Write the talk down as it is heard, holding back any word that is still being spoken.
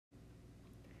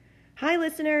Hi,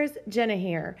 listeners. Jenna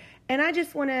here. And I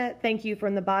just want to thank you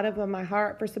from the bottom of my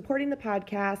heart for supporting the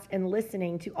podcast and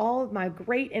listening to all of my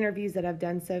great interviews that I've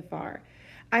done so far.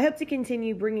 I hope to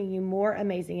continue bringing you more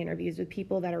amazing interviews with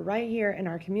people that are right here in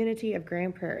our community of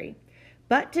Grand Prairie.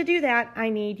 But to do that,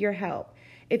 I need your help.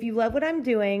 If you love what I'm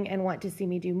doing and want to see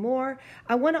me do more,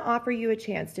 I want to offer you a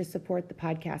chance to support the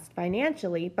podcast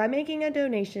financially by making a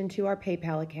donation to our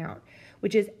PayPal account,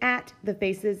 which is at the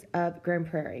Faces of Grand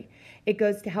Prairie. It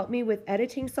goes to help me with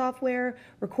editing software,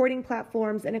 recording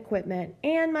platforms and equipment,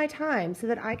 and my time so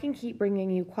that I can keep bringing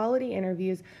you quality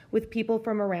interviews with people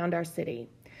from around our city.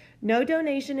 No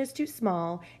donation is too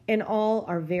small, and all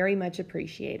are very much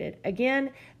appreciated.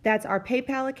 Again, that's our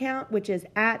PayPal account, which is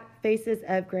at Faces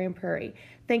of Grand Prairie.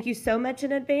 Thank you so much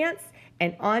in advance,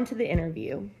 and on to the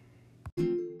interview.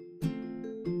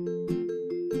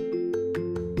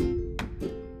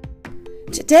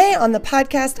 Today on the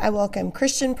podcast, I welcome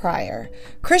Christian Pryor.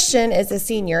 Christian is a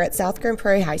senior at South Grand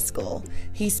Prairie High School.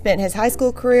 He spent his high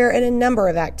school career in a number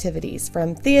of activities,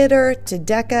 from theater to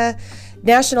DECA,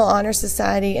 National Honor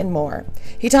Society, and more.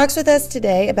 He talks with us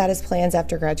today about his plans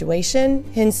after graduation,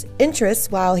 his interests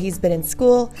while he's been in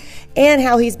school, and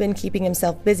how he's been keeping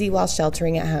himself busy while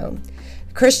sheltering at home.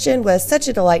 Christian was such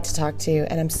a delight to talk to,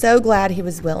 and I'm so glad he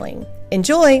was willing.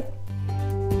 Enjoy!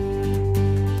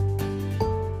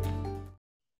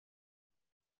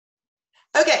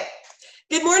 Okay.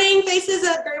 Good morning, Faces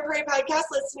of Grand Prairie podcast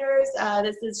listeners.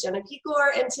 This is Jenna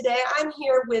Pecor, and today I'm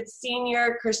here with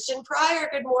senior Christian Pryor.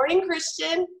 Good morning,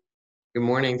 Christian. Good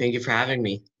morning. Thank you for having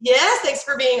me. Yes, thanks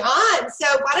for being on. So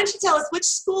why don't you tell us, which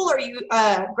school are you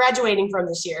graduating from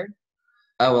this year?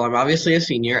 Well, I'm obviously a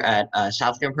senior at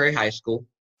South Grand Prairie High School.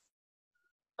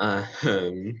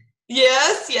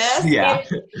 Yes. Yeah.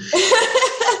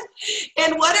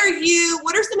 And what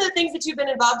are some of the things that you've been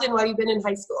involved in while you've been in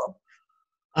high school?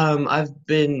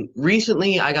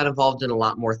 Recently I got involved in a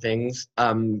lot more things.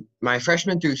 My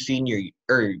freshman through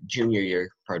junior year,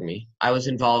 I was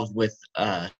involved with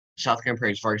South Grand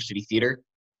Prairie's Varsity Theater,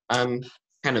 kind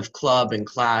of club and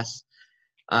class.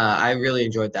 I really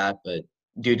enjoyed that, but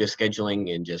due to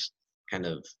scheduling and just kind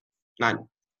of not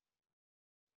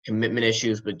commitment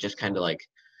issues, but just kind of like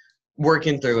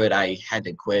working through it, I had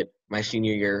to quit my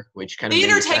senior year, which kind of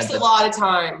theater takes a lot of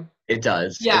time. It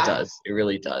does. Yeah. It does. It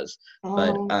really does.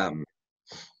 Oh. But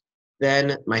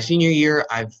then my senior year,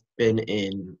 I've been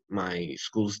in my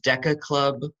school's DECA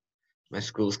club, my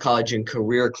school's college and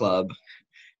career club,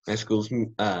 my school's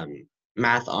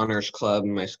math honors club,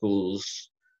 my school's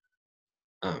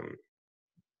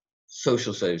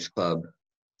social studies club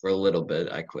for a little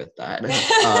bit. I quit that.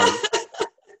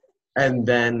 And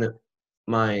then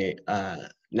my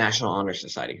National Honor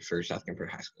Society for South Grand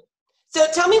Prairie High School. So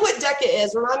tell me what DECA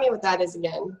is. Remind me what that is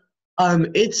again.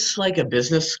 It's like a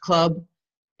business club.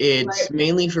 It's Right.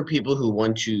 mainly for people who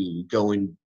want to go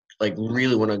in, like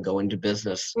really want to go into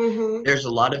business. Mm-hmm. There's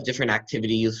a lot of different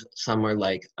activities. Some are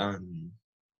like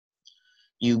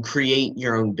you create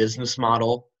your own business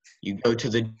model. You go to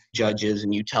the judges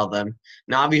and you tell them.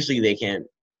 Now, obviously, they can't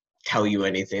tell you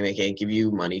anything. They can't give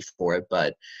you money for it,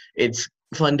 but it's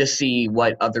fun to see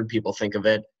what other people think of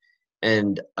it.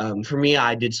 And for me,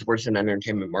 I did sports and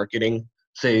entertainment marketing.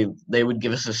 So they would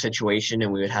give us a situation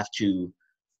and we would have to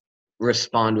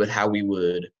respond with how we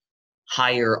would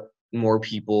hire more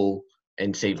people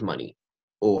and save money,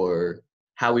 or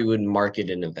how we would market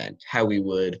an event, how we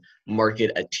would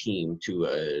market a team to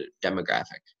a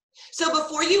demographic. So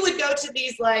before you would go to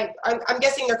these, like, I'm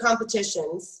guessing they're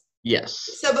competitions.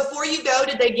 Yes. So before you go,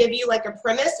 did they give you like a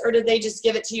premise, or did they just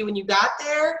give it to you when you got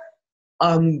there?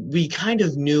 We kind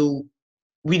of knew,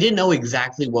 we didn't know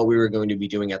exactly what we were going to be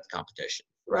doing at the competition.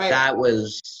 Right. That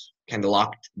was kind of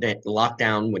locked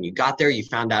down. When you got there, you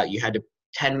found out you had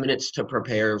 10 minutes to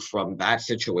prepare from that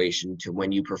situation to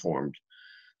when you performed.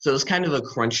 So it was kind of a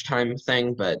crunch time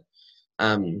thing, but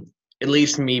at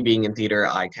least me being in theater,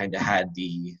 I kind of had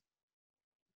the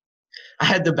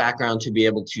background to be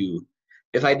able to,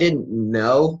 if I didn't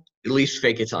know, at least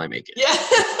fake it till I make it. Yeah,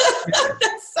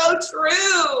 that's so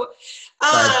true.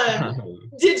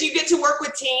 Did you get to work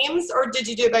with teams, or did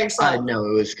you do it by yourself? No,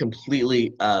 it was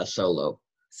completely solo.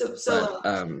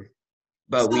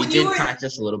 But we did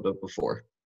practice a little bit before.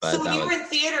 But so when you were in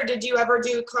theater, did you ever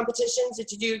do competitions?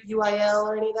 Did you do UIL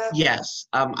or any of that? Yes.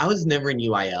 I was never in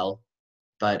UIL,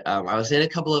 but I was in a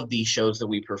couple of the shows that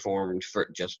we performed for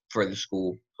the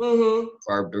school, mm-hmm.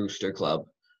 for our booster club.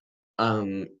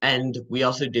 And we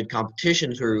also did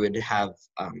competitions where we would have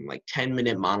like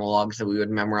 10-minute monologues that we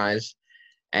would memorize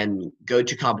and go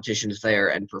to competitions there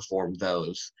and perform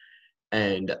those.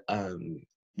 And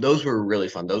those were really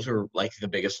fun. Those were like the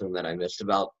biggest thing that I missed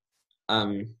about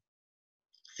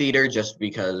theater just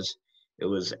because it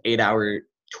was 8-hour,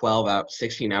 12-hour,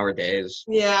 16-hour days.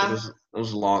 Yeah. It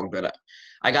was long, but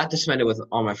I got to spend it with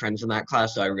all my friends in that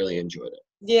class, so I really enjoyed it.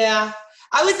 Yeah.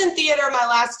 I was in theater my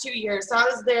last 2 years. So I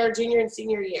was there junior and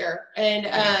senior year. And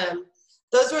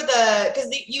those were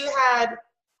because you had,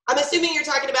 I'm assuming you're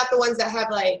talking about the ones that have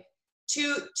like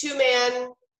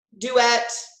two-man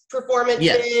duet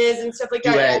performances and stuff like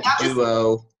that. Duet, that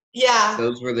duo. Yeah.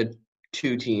 Those were the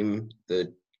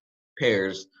the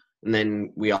pairs. And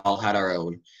then we all had our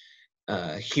own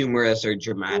humorous or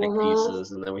dramatic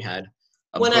pieces. And then we had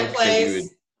a One book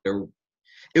that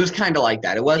it was kind of like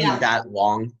that. It wasn't that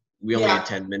long. We only had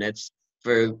 10 minutes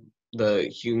for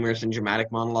the humorous and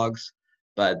dramatic monologues,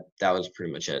 but that was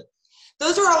pretty much it.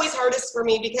 Those were always hardest for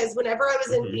me because whenever I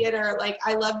was in theater, like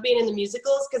I loved being in the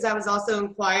musicals because I was also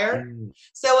in choir.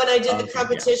 So when I did the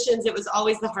competitions, it was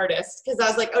always the hardest because I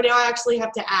was like, oh, now I actually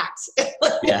have to act.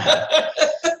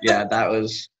 Yeah, that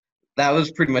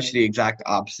was pretty much the exact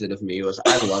opposite of me.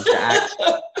 I love to act.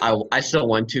 I still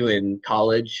want to in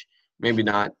college, maybe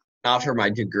not for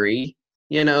my degree,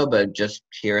 but just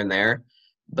here and there.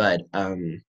 But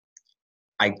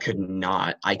I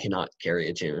cannot carry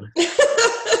a tune.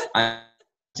 I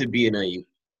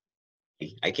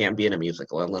can't be in a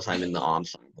musical unless I'm in the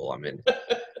ensemble. I'm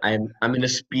in a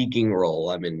speaking role.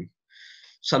 I'm in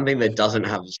something that doesn't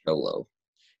have a solo.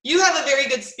 You have a very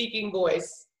good speaking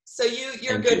voice, so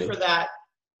you're good for that.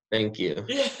 Thank you.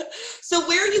 So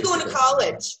where are you going to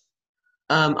college?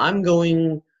 I'm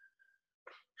going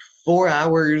 4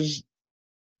 hours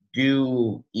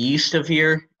due east of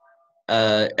here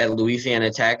at Louisiana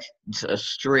Tech. It's a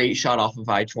straight shot off of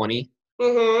I-20.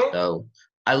 So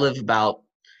I live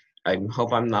I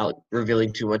hope I'm not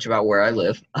revealing too much about where I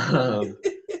live.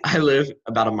 I live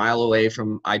about a mile away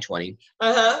from I-20.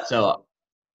 So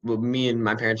me and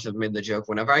my parents have made the joke,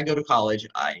 whenever I go to college,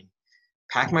 I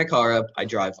pack my car up, I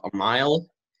drive a mile,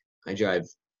 I drive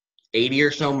 80 or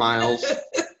so miles,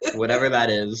 whatever that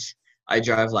is. I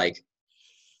drive like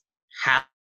half,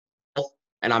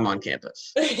 and I'm on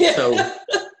campus. So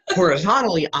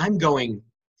horizontally, I'm going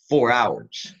 4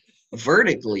 hours.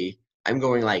 Vertically, I'm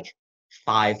going like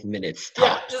 5 minutes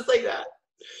tops. Yeah, just like that.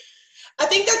 I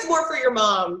think that's more for your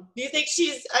mom. Do you think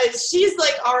she's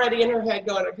like already in her head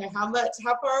going, okay, how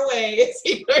far away is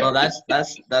he? Well, that's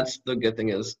the good thing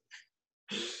is,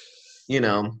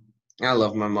 I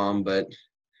love my mom, but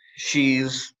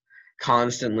she's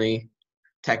constantly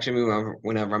texting me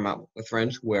whenever I'm out with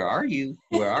friends. Where are you?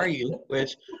 Where are you?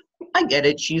 Which I get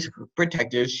it. She's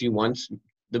protective. She wants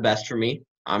the best for me.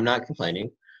 I'm not complaining,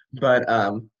 but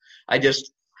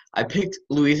I picked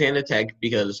Louisiana Tech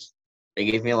because they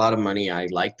gave me a lot of money. I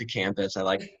like the campus. I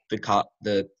like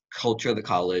the culture of the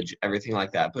college, everything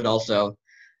like that. But also,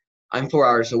 I'm 4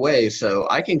 hours away, so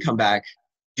I can come back,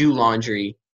 do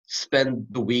laundry, spend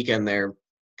the weekend there,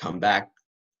 come back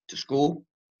to school.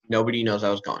 Nobody knows I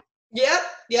was gone. Yep.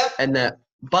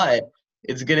 But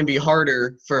it's going to be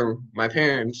harder for my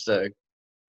parents to,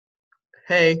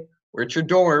 hey, we're at your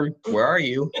dorm. Where are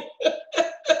you?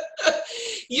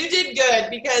 You did good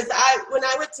because when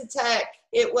I went to Tech,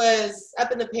 it was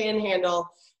up in the Panhandle,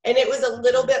 and it was a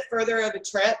little bit further of a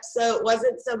trip, so it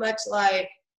wasn't so much like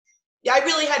I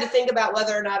really had to think about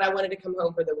whether or not I wanted to come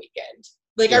home for the weekend.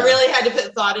 Like I really had to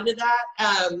put thought into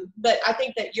that. But I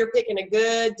think that you're picking a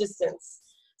good distance.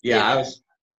 Yeah,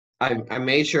 I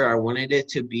made sure I wanted it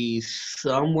to be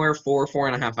somewhere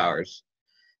 4.5 hours.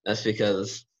 That's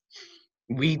because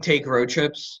we take road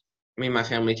trips. Me and my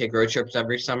family take road trips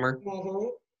every summer.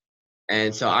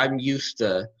 And so I'm used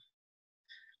to,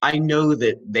 I know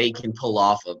that they can pull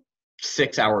off a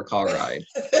 6-hour car ride.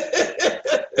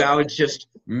 Now it's just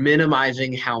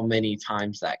minimizing how many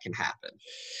times that can happen.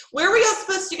 Where were y'all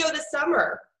supposed to go this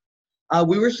summer?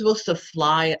 We were supposed to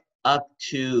fly up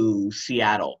to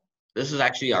Seattle. This is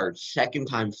actually our second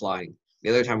time flying. The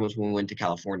other time was when we went to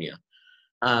California.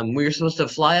 We were supposed to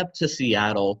fly up to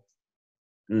Seattle,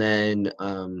 and then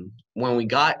when we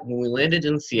landed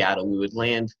in Seattle, we would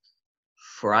land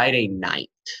Friday night.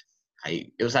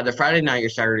 It was either Friday night or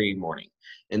Saturday morning.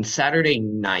 And Saturday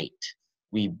night,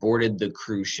 we boarded the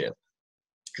cruise ship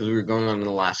because we were going on an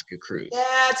Alaska cruise.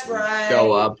 That's right.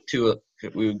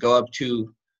 We would go up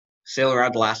to sail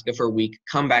around Alaska for a week,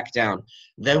 come back down.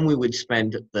 Then we would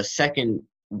spend the second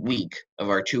week of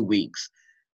our 2 weeks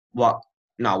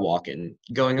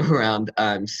going around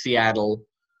Seattle,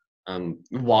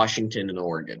 Washington, and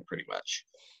Oregon, pretty much.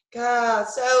 God,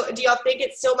 so do y'all think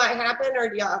it still might happen, or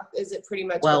is it pretty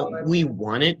much gone? We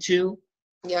want it to.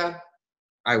 Yeah.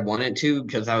 I wanted to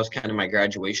because that was kind of my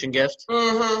graduation gift.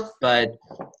 But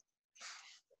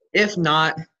if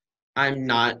not, I'm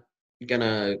not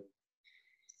gonna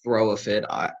throw a fit.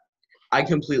 I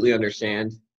completely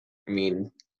understand. I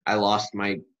mean, I lost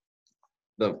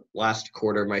the last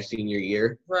quarter of my senior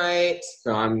year. Right.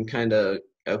 So I'm kind of,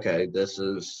 okay, this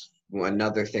is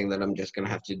another thing that I'm just going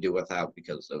to have to do without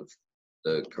because of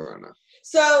the corona.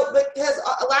 So, because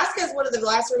Alaska is one of the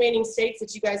last remaining states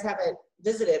that you guys haven't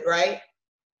visited, right?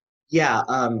 Yeah.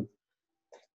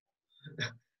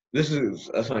 This is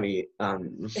a funny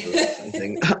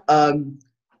thing.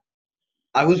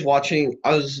 I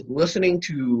was listening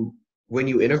to when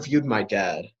you interviewed my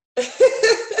dad.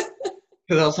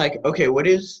 Because I was like, okay,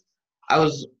 I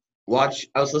was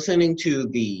listening to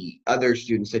the other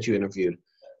students that you interviewed,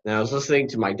 and I was listening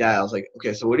to my dad. I was like,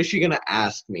 okay, so what is she gonna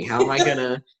ask me? How am I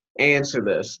gonna answer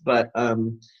this? But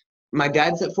my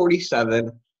dad's at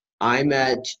 47. I'm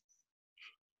at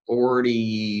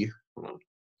 40. Hold on.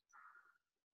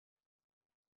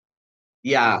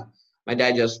 Yeah, my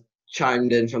dad just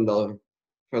chimed in from the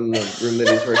room that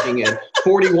he's working in.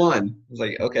 41. I was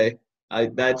like, okay,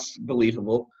 that's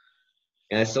believable.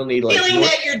 And I still need feeling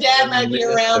that your dad might be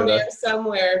around there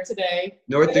somewhere today.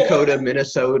 North Dakota,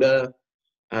 Minnesota,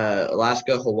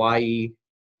 Alaska, Hawaii,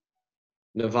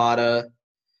 Nevada,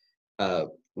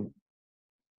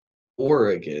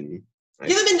 Oregon.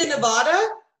 You haven't been to Nevada?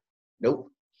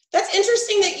 Nope. That's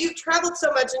interesting that you've traveled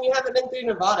so much and you haven't been through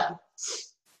Nevada.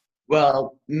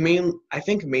 Well, I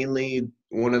think mainly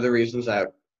one of the reasons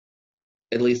that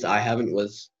at least I haven't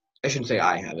I shouldn't say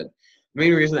I haven't. The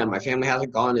main reason that my family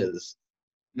hasn't gone is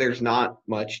there's not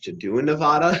much to do in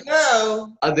Nevada.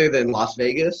 No. Other than Las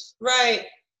Vegas. Right.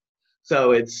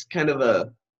 So it's kind of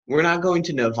we're not going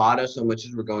to Nevada so much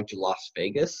as we're going to Las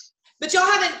Vegas. But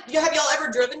have y'all ever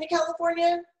driven to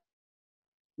California?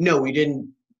 No, we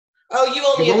didn't.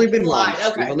 Oh, We've only been once.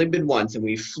 Okay. We've only been once, and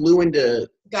we flew into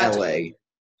Gotcha. LA,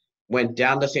 went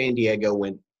down to San Diego,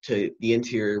 went to the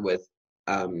interior with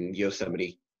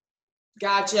Yosemite.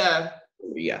 Gotcha.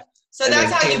 Yeah. So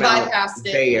that's how you bypassed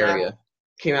it. Bay Area.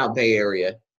 Came out Bay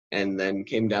Area, and then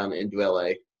came down into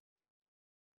LA.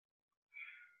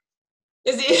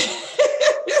 Is he?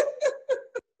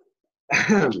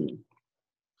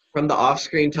 From the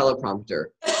off-screen teleprompter,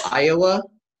 Iowa,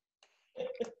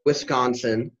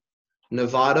 Wisconsin,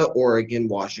 Nevada, Oregon,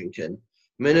 Washington,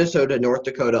 Minnesota, North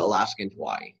Dakota, Alaska, and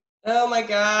Hawaii. Oh my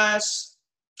gosh.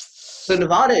 So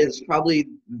Nevada is probably,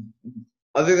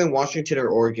 other than Washington or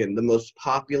Oregon, the most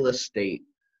populous state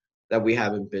that we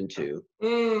haven't been to.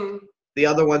 The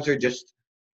other ones are just,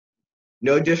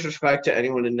 no disrespect to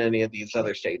anyone in any of these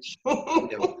other states.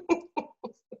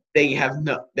 They have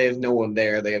no one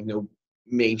there. They have no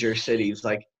major cities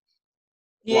like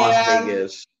Las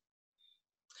Vegas.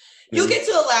 You'll get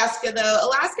to Alaska though.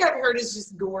 Alaska, I've heard, is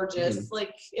just gorgeous. Mm-hmm.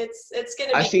 Like it's gonna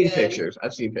be. I've seen pictures.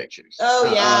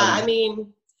 Oh yeah, I mean,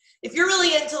 if you're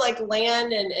really into like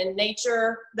land and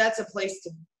nature, that's a place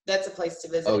to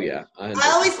visit. Oh yeah,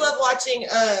 I always love watching.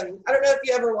 I don't know if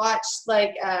you ever watched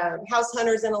like House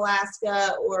Hunters in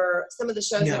Alaska or some of the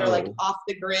shows that are like off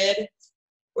the grid.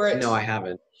 No, I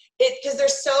haven't. Because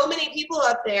there's so many people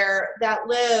up there that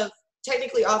live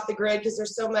technically off the grid because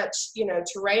there's so much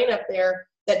terrain up there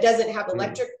that doesn't have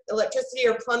electricity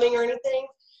or plumbing or anything,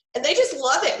 and they just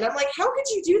love it. And I'm like, how could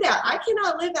you do that? I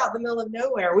cannot live out in the middle of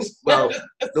nowhere. Well,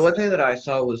 the one thing that I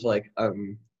saw was like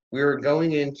we were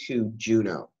going into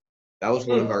Juneau. That was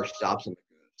one of our stops on the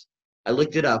cruise. I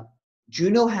looked it up.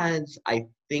 Juneau has, I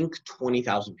think,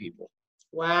 20,000 people.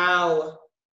 Wow.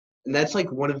 And that's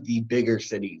like one of the bigger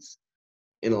cities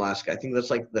in Alaska. I think that's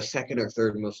like the second or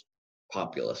third most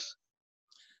populous.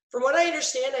 From what I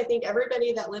understand, I think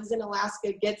everybody that lives in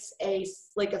Alaska gets a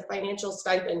financial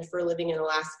stipend for living in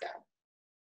Alaska.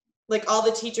 Like all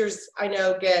the teachers I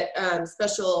know get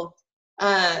special.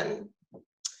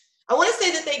 I want to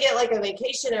say that they get like a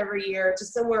vacation every year to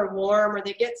somewhere warm, or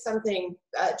they get something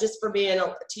just for being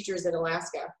teachers in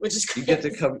Alaska, which is crazy.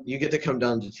 You get to come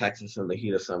down to Texas in the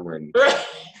heat of summer and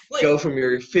go from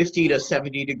your 50 to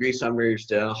 70 degree summers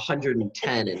to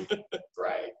 110, and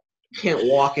right. Can't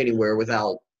walk anywhere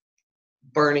without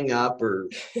burning up or.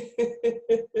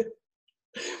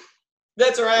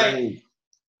 That's right.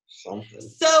 Something.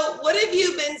 So, what have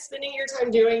you been spending your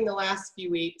time doing the last few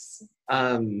weeks?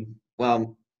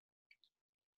 Well,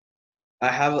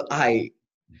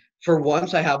 for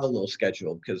once I have a little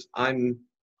schedule because I'm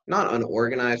not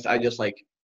unorganized. I just like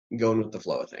going with the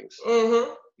flow of things.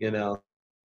 Mm-hmm.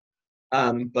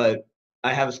 But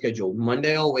I have a schedule.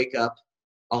 Monday I'll wake up.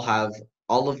 I'll have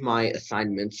all of my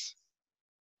assignments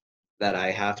that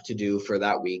I have to do for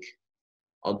that week.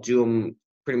 I'll do them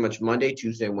pretty much Monday,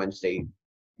 Tuesday, Wednesday,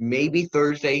 maybe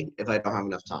Thursday if I don't have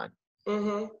enough time.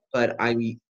 Mm-hmm. But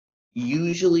I'm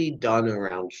usually done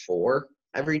around 4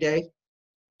 every day.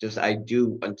 just I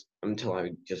do until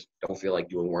I just don't feel like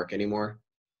doing work anymore.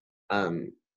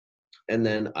 And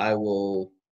then I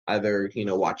will either,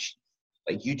 watch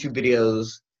like YouTube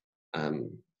videos.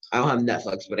 I don't have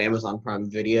Netflix, but Amazon Prime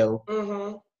Video,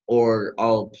 Mm-hmm. or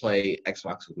I'll play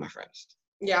Xbox with my friends.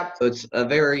 Yeah. So it's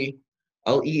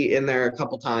I'll eat in there a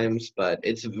couple times, but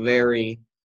it's very,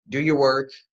 do your work,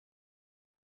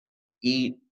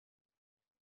 eat,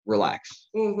 relax,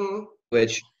 Mm-hmm.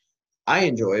 which I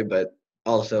enjoy, but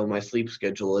also my sleep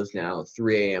schedule is now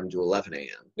 3 a.m. to 11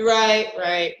 a.m.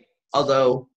 Right.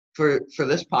 Although for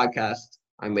this podcast,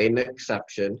 I made an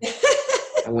exception.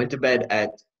 I went to bed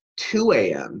at 2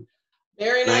 a.m.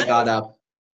 Very and nice. I got up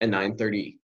at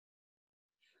 9:30.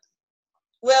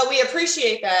 Well, we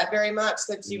appreciate that very much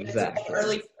that you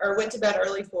Exactly. went to bed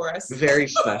early for us. Very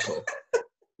special.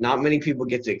 Not many people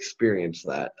get to experience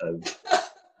that, of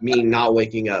me not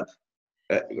waking up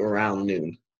around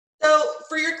noon. So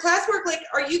for your classwork, like,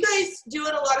 are you guys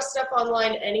doing a lot of stuff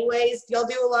online anyways? Do y'all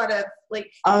do a lot of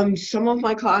like? Some of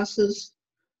my classes,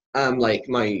 like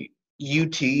my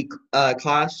UT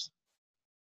class,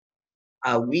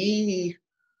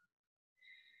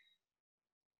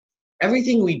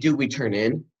 everything we do, we turn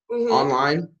in Mm-hmm.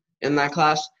 online in that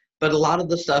class, but a lot of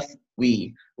the stuff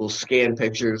we will scan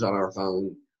pictures on our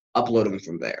phone, upload them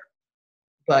from there.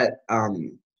 But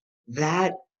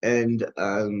that and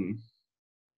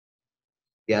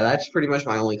yeah, that's pretty much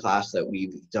my only class that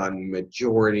we've done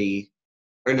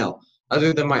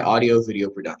other than my audio video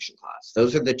production class.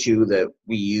 Those are the two that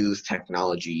we use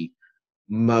technology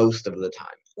most of the time.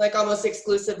 Like almost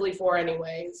exclusively for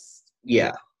anyways.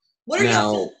 Yeah. What are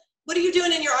you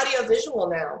doing in your audio visual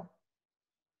now?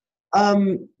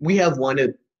 We have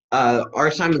our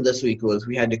assignment this week was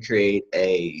we had to create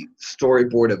a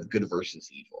storyboard of Good versus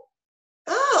Evil.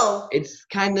 Oh. It's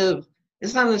not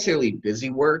necessarily busy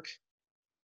work,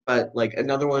 but like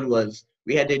another one was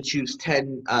we had to choose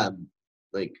 10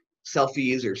 like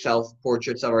selfies or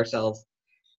self-portraits of ourselves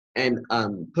and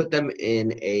put them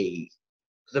in an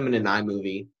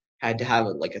iMovie. Had to have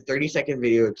like a 30-second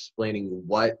video explaining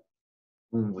what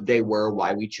they were,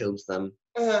 why we chose them,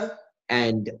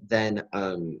 and then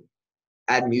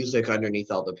add music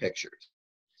underneath all the pictures.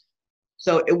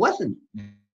 So it wasn't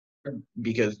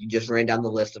because you just ran down the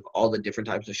list of all the different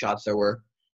types of shots there were.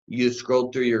 You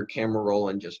scrolled through your camera roll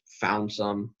and just found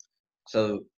some.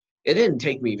 So it didn't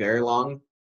take me very long,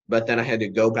 but then I had to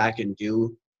go back and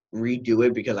redo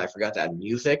it because I forgot to add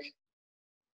music.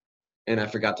 And I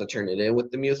forgot to turn it in with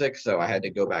the music, so I had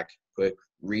to go back quick,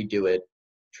 redo it,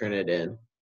 turn it in.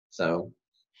 So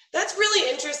that's really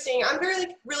interesting. I'm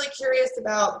really, really curious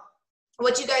about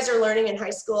what you guys are learning in high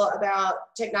school about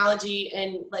technology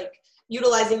and like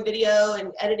utilizing video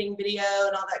and editing video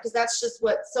and all that, because that's just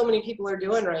what so many people are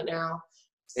doing right now.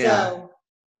 So yeah.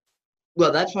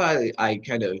 Well, that's why I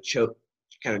kind of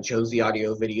chose the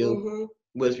audio video, mm-hmm.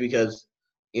 was because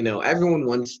everyone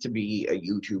wants to be a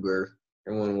YouTuber.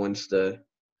 That's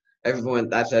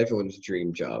everyone's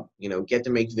dream job, get to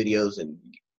make videos and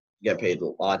get paid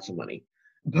lots of money.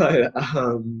 But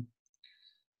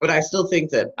I still think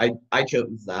that I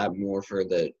chose that more for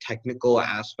the technical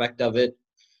aspect of it,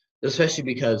 especially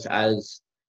because as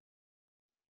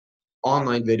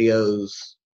online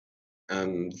videos,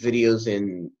 videos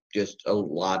in just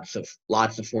lots of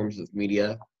forms of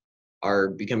media are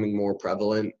becoming more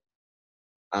prevalent.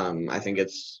 I think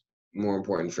it's more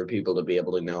important for people to be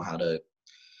able to know how to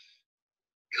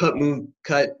cut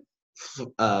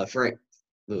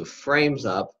the frames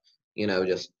up,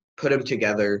 just put them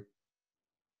together,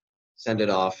 send it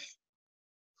off.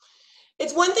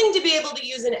 It's one thing to be able to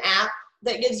use an app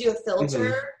that gives you a filter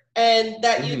mm-hmm. and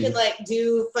that you can like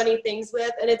do funny things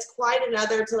with, and it's quite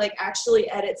another to like actually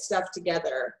edit stuff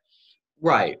together.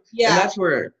 Right. Yeah. And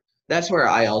that's where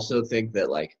I also think that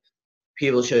like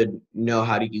people should know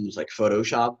how to use like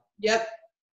Photoshop. Yep.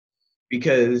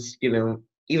 Because, even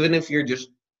if you're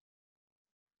just,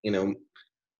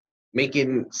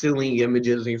 making silly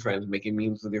images with your friends, making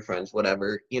memes with your friends,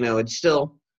 whatever, it's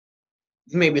still,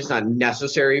 maybe it's not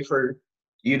necessary for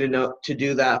you to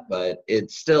do that, but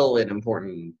it's still an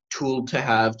important tool to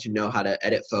have, to know how to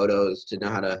edit photos, to know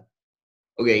how to,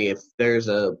 okay, if there's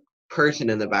a person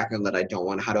in the background that I don't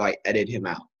want, how do I edit him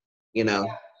out, Yeah.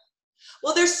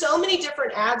 Well, there's so many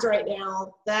different ads right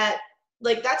now that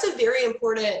like that's a very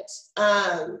important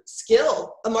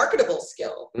skill, a marketable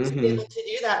skill to be able to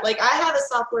do that. Like I have a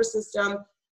software system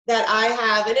that I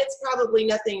have, and it's probably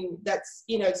nothing that's,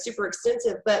 super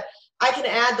extensive, but I can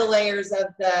add the layers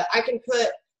of I can put,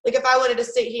 like if I wanted to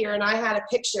sit here and I had a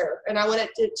picture and I wanted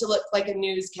it to look like a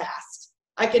newscast,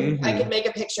 I could make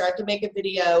a picture, I could make a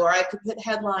video, or I could put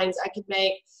headlines, I could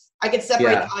make I could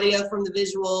separate Yeah. the audio from the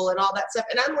visual and all that stuff.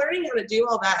 And I'm learning how to do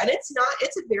all that. And it's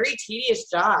a very tedious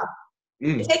job.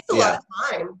 It takes a lot of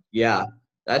time. Yeah.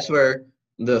 That's where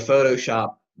the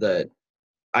Photoshop that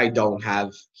I don't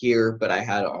have here, but I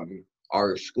had on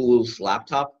our school's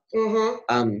laptop.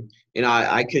 Mm-hmm.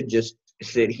 I could just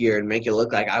sit here and make it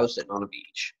look like I was sitting on a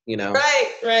beach,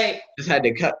 Right. Just had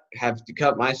to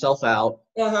cut myself out,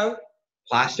 Uh-huh.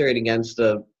 plaster it against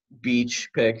the beach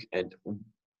pick, and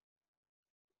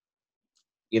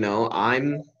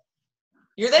I'm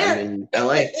You're there. in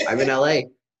LA. I'm in LA.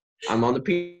 I'm on the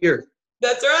pier.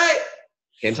 That's right.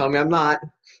 Can't tell me I'm not.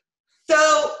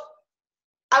 So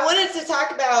I wanted to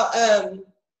talk about,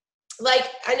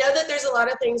 I know that there's a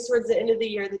lot of things towards the end of the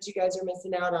year that you guys are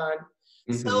missing out on.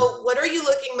 Mhm. So what are you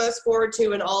looking most forward to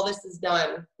when all this is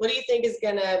done? What do you think is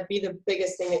going to be the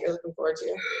biggest thing that you're looking forward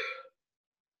to?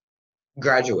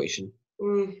 Graduation.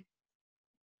 Mm.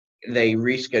 They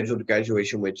rescheduled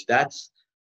graduation, which that's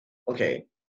okay.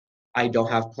 I don't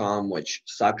have prom, which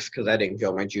sucks because I didn't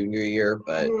go my junior year,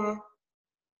 but Mhm.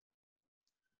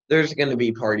 there's going to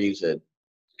be parties at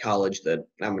college that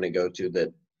I'm going to go to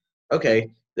that,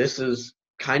 okay, this is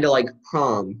kind of like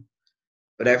prom,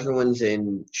 but everyone's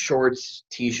in shorts,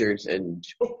 t-shirts, and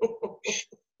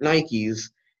Nikes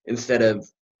instead of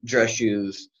dress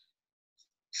shoes,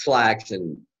 slacks,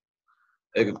 and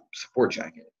a sport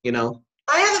jacket,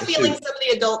 I have a It's feeling true. some of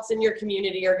the adults in your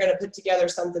community are going to put together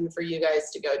something for you guys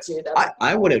to go to.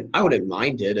 I wouldn't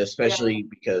mind it, especially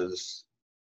because,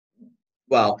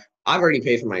 well, I've already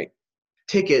paid for my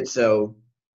ticket, so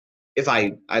if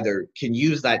I either can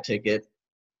use that ticket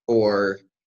or,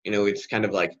 it's kind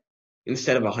of like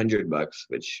instead of $100,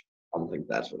 which I don't think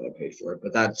that's what I paid for it,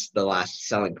 but that's the last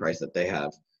selling price that they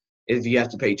have. If you have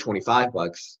to pay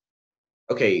 $25,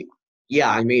 okay, yeah,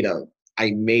 I made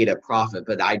a profit,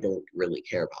 but I don't really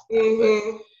care about that.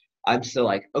 Mm-hmm. But I'm still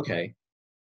like, okay,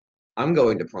 I'm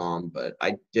going to prom, but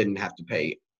I didn't have to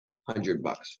pay $100.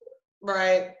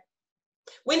 Right.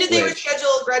 When did they Which-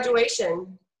 reschedule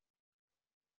graduation?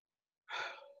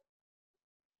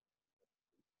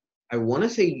 I want to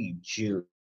say June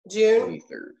June?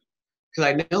 23rd.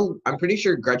 Because I'm pretty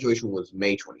sure graduation was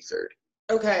May 23rd.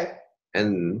 Okay.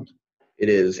 And it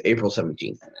is April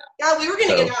 17th now. Yeah, we were going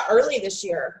to So- get out early this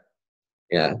year.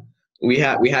 Yeah. We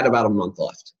had about a month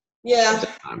left at Yeah.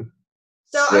 that time.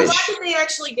 So I'm glad Which- that they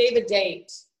actually gave a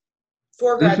date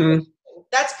for graduation.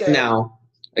 That's good. Now,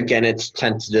 again, it's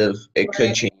tentative. It could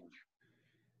Right. change.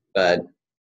 But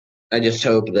I just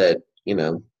hope that,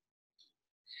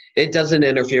 it doesn't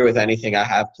interfere with anything I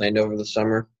have planned over the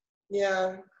summer.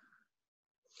 Yeah.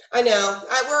 I know.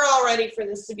 We're all ready for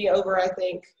this to be over, I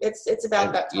think. It's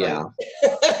about that time.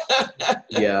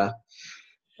 Yeah.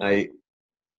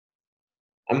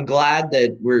 I'm glad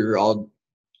that we're all,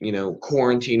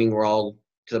 quarantining. We're all,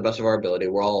 to the best of our ability,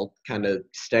 we're all kind of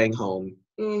staying home.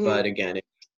 Mhm. But again,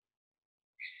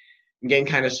 I'm getting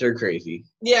kind of stir crazy.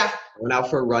 Yeah. I went out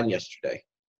for a run yesterday.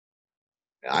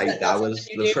 That's That something was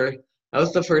you do? that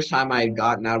was the first time I had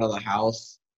gotten out of the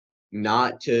house,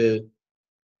 not to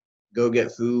go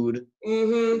get food,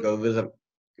 Mm-hmm.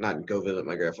 not go visit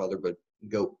my grandfather, but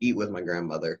go eat with my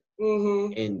grandmother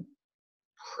Mm-hmm. in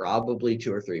probably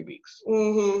 2 or 3 weeks.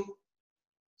 Mm-hmm.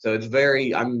 So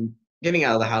I'm getting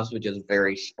out of the house, but just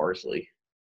very sparsely.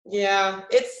 Yeah.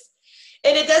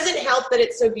 And it doesn't help that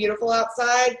it's so beautiful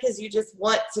outside because you just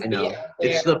want to I be know. out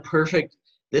there. It's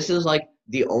this is like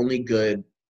the only good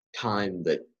time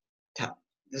this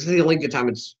is the only good time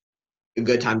it's a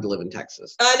good time to live in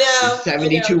Texas. I know.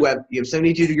 You have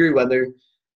 72-degree weather,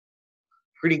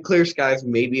 pretty clear skies,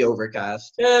 maybe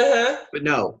overcast. Uh-huh. But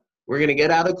no, we're going to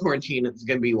get out of quarantine. It's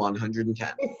going to be 110.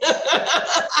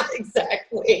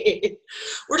 Exactly.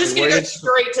 We're just going to go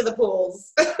straight to the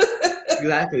pools.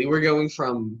 Exactly. We're going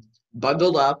from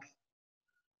bundled up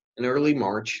in early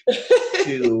March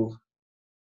to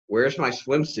where's my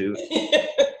swimsuit?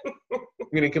 I'm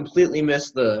going to completely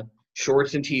miss the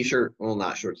shorts and t-shirt. Well,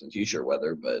 not shorts and t-shirt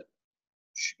weather, but,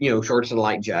 shorts and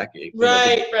light jacket.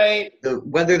 Right. The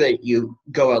weather that you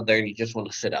go out there and you just want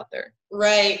to sit out there.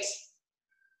 Right.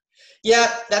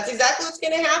 Yep, that's exactly what's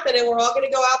going to happen. And we're all going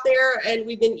to go out there, and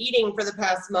we've been eating for the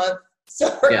past month.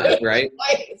 So Yeah, right?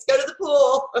 let's go to the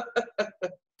pool.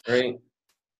 Right.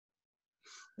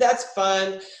 That's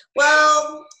fun.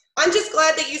 Well, I'm just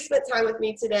glad that you spent time with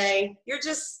me today. You're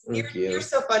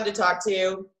so fun to talk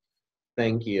to.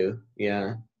 Thank you.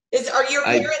 Yeah. Are your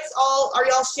parents are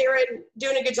y'all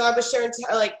doing a good job of sharing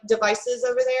devices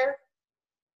over there?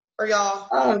 Or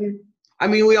y'all?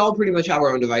 We all pretty much have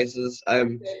our own devices.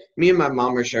 Me and my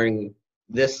mom are sharing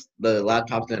the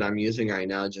laptop that I'm using right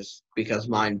now just because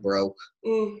mine broke.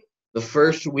 Mm. The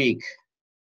first week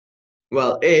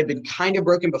Well, it had been kind of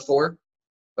broken before,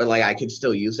 but like I could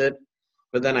still use it.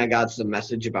 But then I got some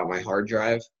message about my hard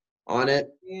drive on it,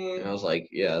 and I was like,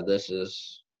 yeah, this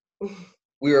is.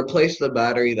 We replaced the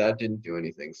battery. That didn't do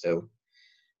anything, so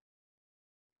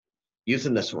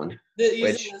using this one, which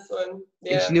Using this one.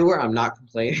 Yeah. it's newer. I'm not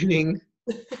complaining,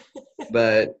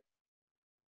 but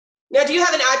Now, do you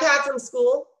have an iPad from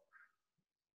school?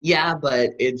 yeah,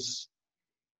 but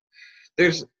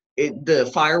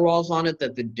the firewalls on it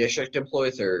that the district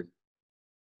employs are,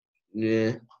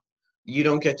 nah, you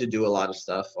don't get to do a lot of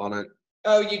stuff on it.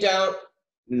 Oh, you don't?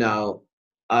 No,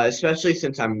 especially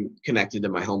since I'm connected to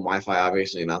my home Wi-Fi,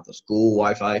 obviously not the school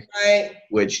Wi-Fi, Right.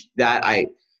 which that I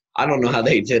don't know how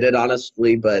they did it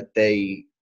honestly, but they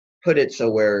put it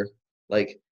so where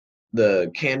like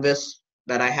the canvas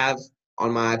that I have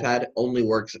on my iPad only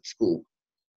works at school.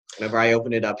 Whenever I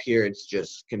open it up here, it's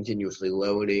just continuously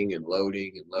loading and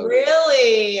loading and loading.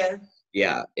 Really?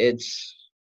 Yeah, it's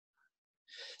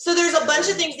So there's a bunch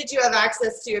of things that you have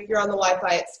access to if you're on the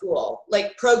Wi-Fi at school,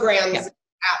 like programs, Yeah.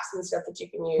 apps, and stuff that you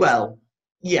can use. well,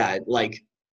 yeah, like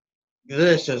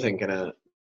this doesn't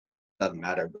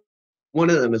matter. One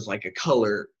of them is like a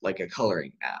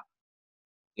coloring app.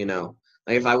 You know,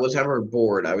 like if I was ever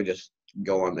bored, I would just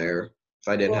go on there if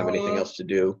I didn't have anything else to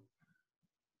do,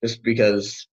 just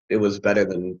because it was better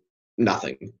than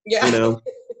nothing. Yeah. You know,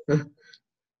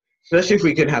 especially if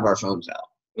we could have our phones out.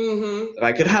 Mm-hmm. If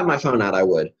I could have my phone out, I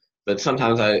would. But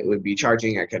sometimes I would be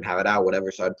charging, I couldn't have it out,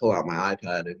 whatever. So I'd pull out my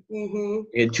iPad and Mm-hmm.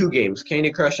 in 2 games,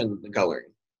 Candy Crush and the coloring.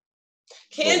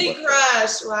 Candy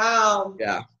Crush. Wow.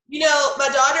 Yeah. You know, my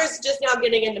daughter's just now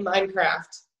getting into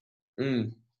Minecraft.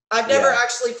 Mm, I've never Yeah.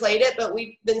 actually played it, but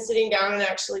we've been sitting down and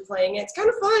actually playing it. It's kind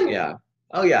of fun. yeah.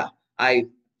 Oh yeah.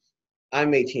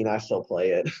 I'm 18. I still play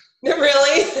it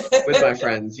Really? with my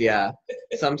friends. Yeah.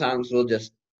 Sometimes we'll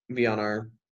just be on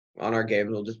our games.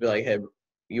 We'll just be like, hey,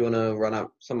 you want to run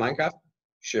up some Minecraft?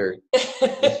 Sure.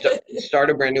 Start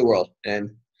a brand new world,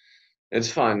 and it's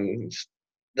fun. It's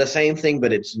the same thing,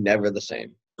 but it's never the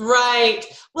same. Right.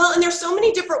 Well, and there's so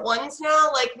many different ones now.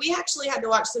 Like, we actually had to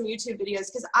watch some YouTube videos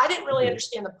because I didn't really Mhm.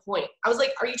 understand the point. I was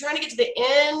like, are you trying to get to the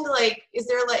end? Like, is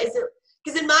there,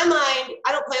 because in my mind,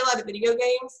 I don't play a lot of video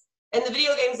games. And the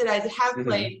video games that I have Mhm.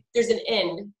 played, there's an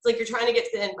end. It's like you're trying to get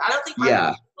to the end. But I don't think Yeah.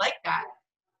 Minecraft is like that.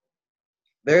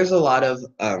 There's a lot of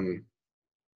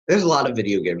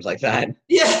video games like that.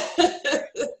 Yeah.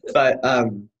 But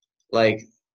like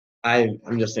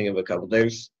I'm just thinking of a couple.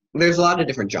 There's a lot of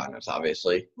different genres,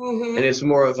 obviously, Mhm. and it's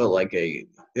more of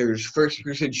there's first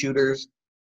person shooters,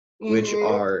 which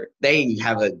Mhm. they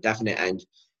have a definite end.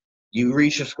 You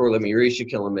reach a score limit, you reach a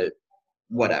kill limit,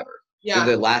 whatever. You're Yeah.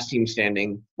 the last team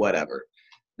standing, whatever.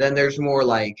 Then there's more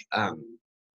like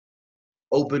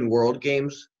open world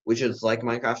games, which is like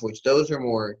Minecraft, which those are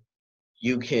more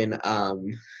you can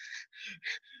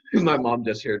my mom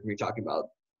just heard me talking about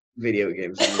video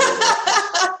games.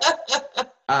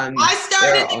 I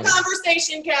started there the are-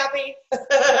 conversation, Cappy.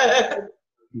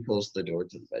 He pulls the door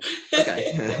to the bed.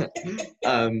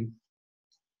 Okay.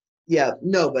 Yeah,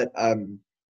 no, but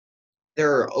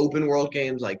there are open world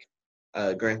games like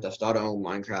Grand Theft Auto,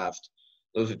 Minecraft.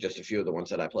 Those are just a few of the ones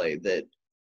that I play. That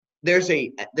there's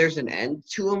an end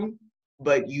to them,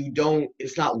 but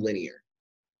it's not linear.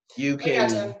 You I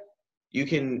gotcha.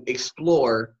 can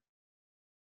explore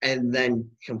and then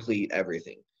complete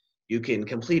everything. You can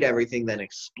complete everything, then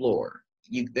explore.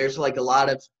 There's a lot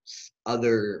of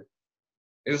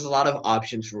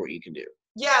options for what you can do.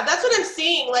 Yeah, that's what I'm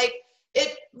seeing. Like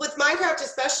it with Minecraft,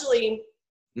 especially.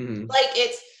 Mm-hmm. Like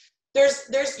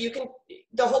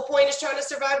the whole point is trying to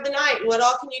survive the night. What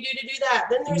all can you do to do that?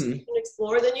 Then there's Mhm. you can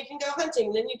explore. Then you can go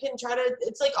hunting. Then you can try to.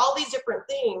 It's like all these different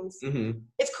things. Mm-hmm.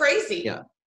 It's crazy. Yeah.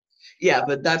 Yeah,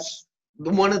 but that's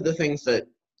one of the things that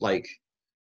like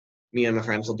me and my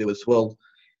friends will do is we'll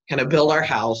kind of build our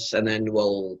house and then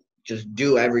we'll just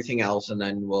do everything else and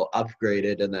then we'll upgrade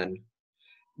it and then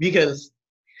because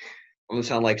I'm gonna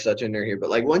sound like such a nerd here, but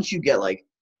like once you get like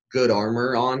good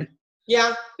armor on,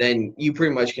 Yeah. then you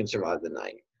pretty much can survive the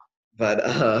night. But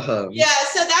Yeah.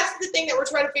 So that's the thing that we're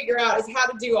trying to figure out is how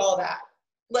to do all that.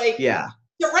 Like. yeah.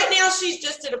 So right now she's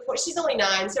just at a point. She's only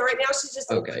 9, so right now she's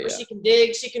just at a point where yeah. she can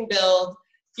dig, she can build.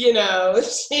 You know.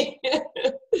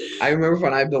 I remember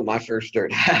when I built my first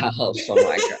dirt house on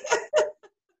Minecraft.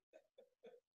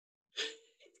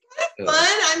 Fun.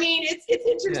 I mean, it's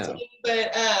interesting,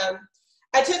 but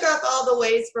I took off all the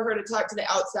ways for her to talk to the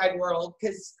outside world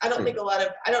because I don't think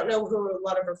I don't know who a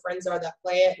lot of her friends are that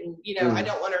play it, and I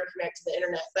don't want her to connect to the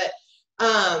internet. But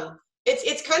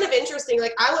it's kind of interesting.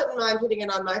 Like I wouldn't mind putting it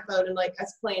on my phone and like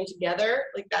us playing together.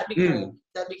 Like that'd be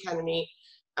kind of neat.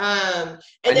 And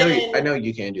I know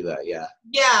you can do that. Yeah.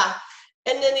 Yeah.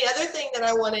 And then the other thing that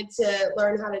I wanted to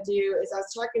learn how to do is I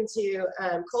was talking to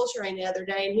Cole Shireen the other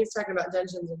day, and he was talking about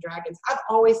Dungeons and Dragons. I've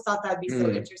always thought that'd be so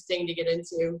interesting to get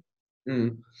into.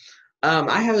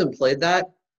 I haven't played that.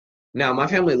 Now, my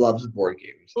family loves board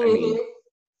games. I mean,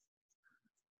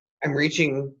 I'm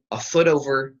reaching a foot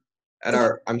over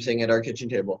I'm sitting at our kitchen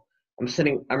table. I'm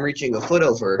reaching a foot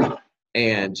over,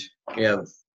 and we have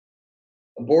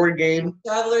a board game,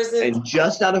 and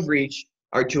just out of reach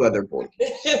are 2 other board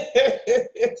games.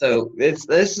 So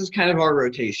this is kind of our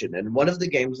rotation, and one of the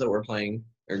games that we're playing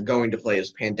or going to play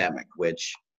is Pandemic,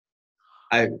 which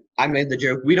I made the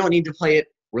joke, we don't need to play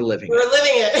it, we're living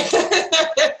it.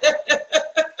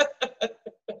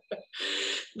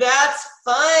 That's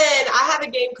fun. I have a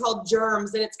game called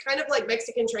Germs, and it's kind of like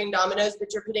Mexican trained dominoes,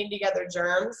 but you're putting together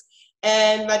germs.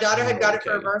 And my daughter had got it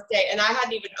for her birthday, and I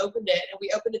hadn't even opened it. And we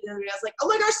opened it the other day. I was like, oh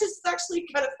my gosh, this is actually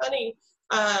kind of funny.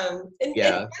 And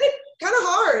kind of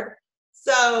hard.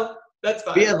 So that's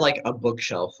fun. We have like a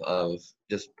bookshelf of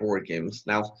just board games.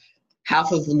 Now,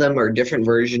 half of them are different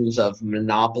versions of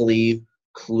Monopoly,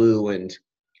 Clue, and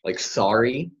like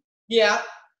Sorry. Yeah.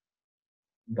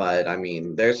 But I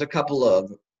mean, there's a couple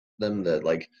of them that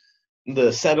like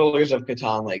the Settlers of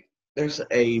Catan. Like, there's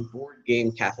a board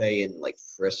game cafe in like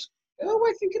Frisco,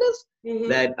 I think it is,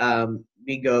 that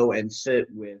we go and sit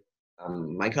with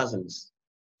my cousins.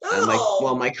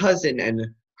 My cousin and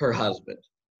her husband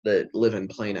that live in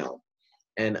Plano,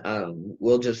 and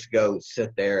we'll just go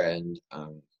sit there and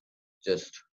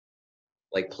just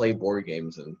like play board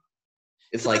games, and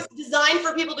it's like it's designed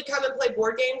for people to come and play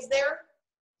board games there.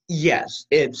 Yes,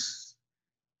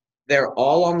 they're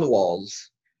all on the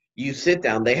walls. You sit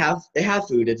down. They have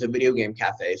food. It's a video game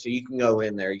cafe, so you can go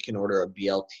in there. You can order a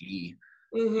BLT.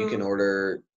 You can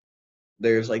order.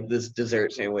 There's like this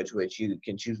dessert sandwich which you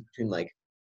can choose between like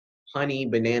honey,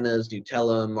 bananas,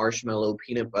 Nutella, marshmallow,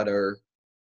 peanut butter,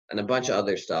 and a bunch of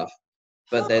other stuff.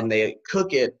 But then they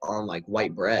cook it on like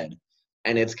white bread,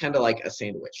 and it's kind of like a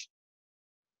sandwich.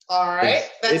 All right,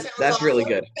 that's awesome. Really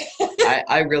good.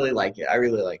 I really like it. I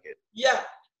really like it. Yeah,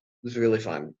 it's really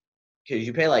fun because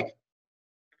you pay like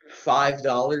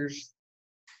 $5,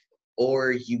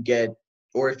 or if you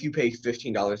pay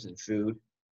 $15 in food,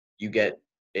 you get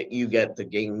the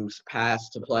games pass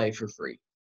to play for free.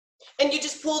 And you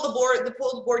just pull the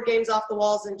board games off the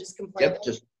walls and just complain. Yep,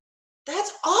 just.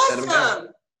 That's awesome.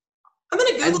 I'm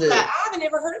gonna Google that. I haven't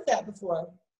ever heard of that before.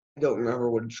 I don't remember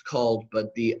what it's called,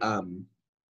 but the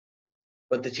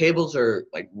tables are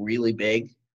like really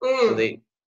big, so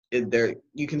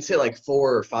you can sit like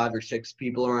 4 or 5 or 6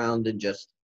 people around, and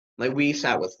just like we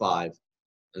sat with 5.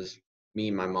 There's me,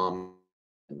 my mom,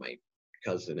 and my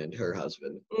cousin and her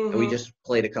husband, and we just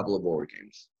played a couple of board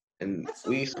games, and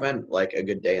we spent like a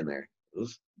good day in there. It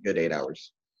was a good 8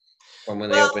 hours from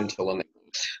when they opened to when they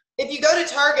closed. If you go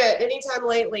to Target anytime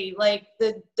lately, like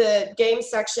the game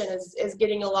section is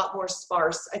getting a lot more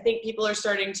sparse. I think people are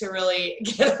starting to really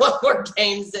get a lot more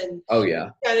games and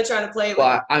kind of trying to play.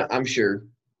 Well, I'm sure.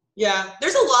 Yeah,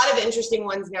 there's a lot of interesting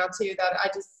ones now too that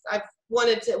I've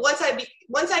wanted to once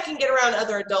I can get around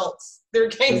other adults. There are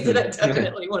games that I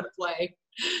definitely want to play.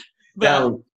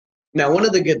 But, now one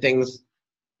of the good things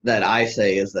that I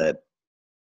say is that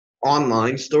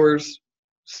online stores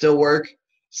still work.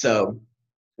 So,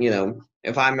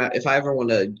 if I ever want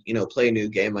to, play a new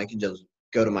game, I can just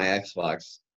go to my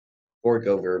Xbox, fork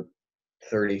over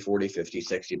 $30, $40,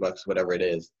 $50, $60, whatever it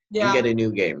is, and get a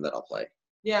new game that I'll play.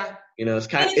 Yeah. It's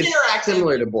it's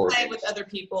similar to board games. With other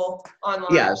people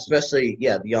online. Yeah, especially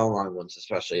the online ones,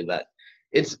 especially that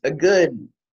it's a good,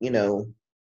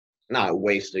 not a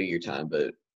waste of your time,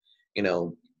 but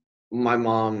my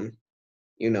mom,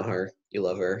 her, you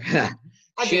love her.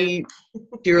 She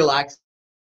relaxes.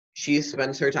 She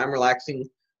spends her time relaxing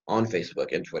on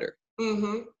Facebook and Twitter,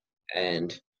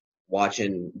 and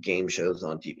watching game shows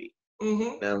on TV.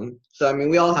 So I mean,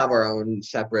 we all have our own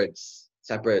separate,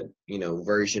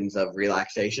 versions of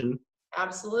relaxation.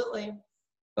 Absolutely.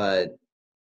 But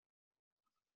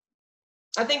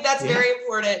I think that's very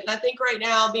important. And I think right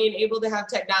now being able to have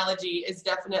technology is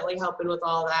definitely helping with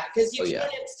all that, because you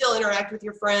can still interact with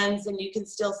your friends and you can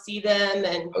still see them.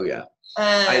 And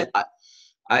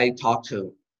I talk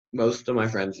to most of my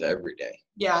friends every day.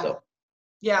 Yeah. So.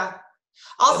 Yeah.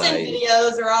 I'll send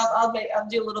videos, or I'll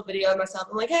do a little video of myself.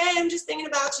 I'm like, hey, I'm just thinking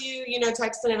about you,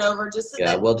 texting it over just so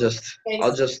I'll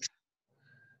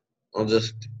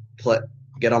just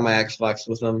get on my Xbox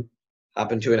with them,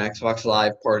 hop into an Xbox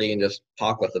Live party, and just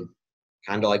talk with them,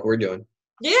 kind of like we're doing.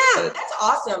 Yeah, that's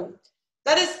awesome.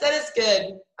 That is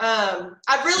good.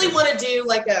 I really want to do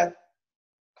like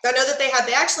I know that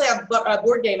they actually have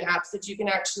board game apps that you can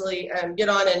actually get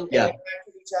on and interact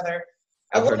with each other.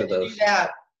 I've heard of those. Do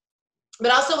that.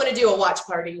 But I also want to do a watch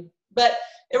party. But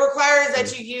it requires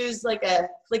that you use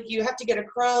you have to get a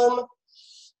Chrome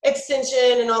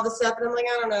extension and all the stuff. And I'm like,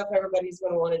 I don't know if everybody's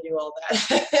going to want to do all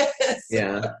that.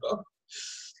 Yeah.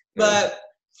 But,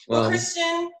 well,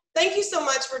 Christian, thank you so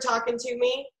much for talking to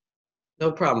me.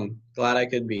 No problem. Glad I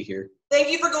could be here. Thank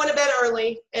you for going to bed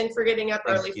early and for getting up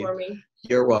early for me.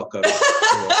 You're welcome.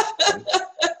 You're welcome.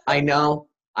 I know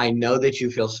that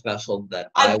you feel special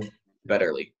that I went to bed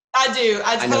early. I do.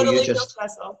 I totally feel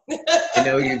special. I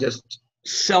know you're just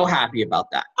so happy about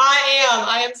that.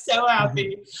 I am so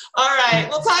happy. All right.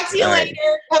 We'll talk to you later.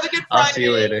 Have a good Friday. I'll see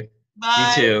you later.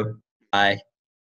 Bye. You too. Bye.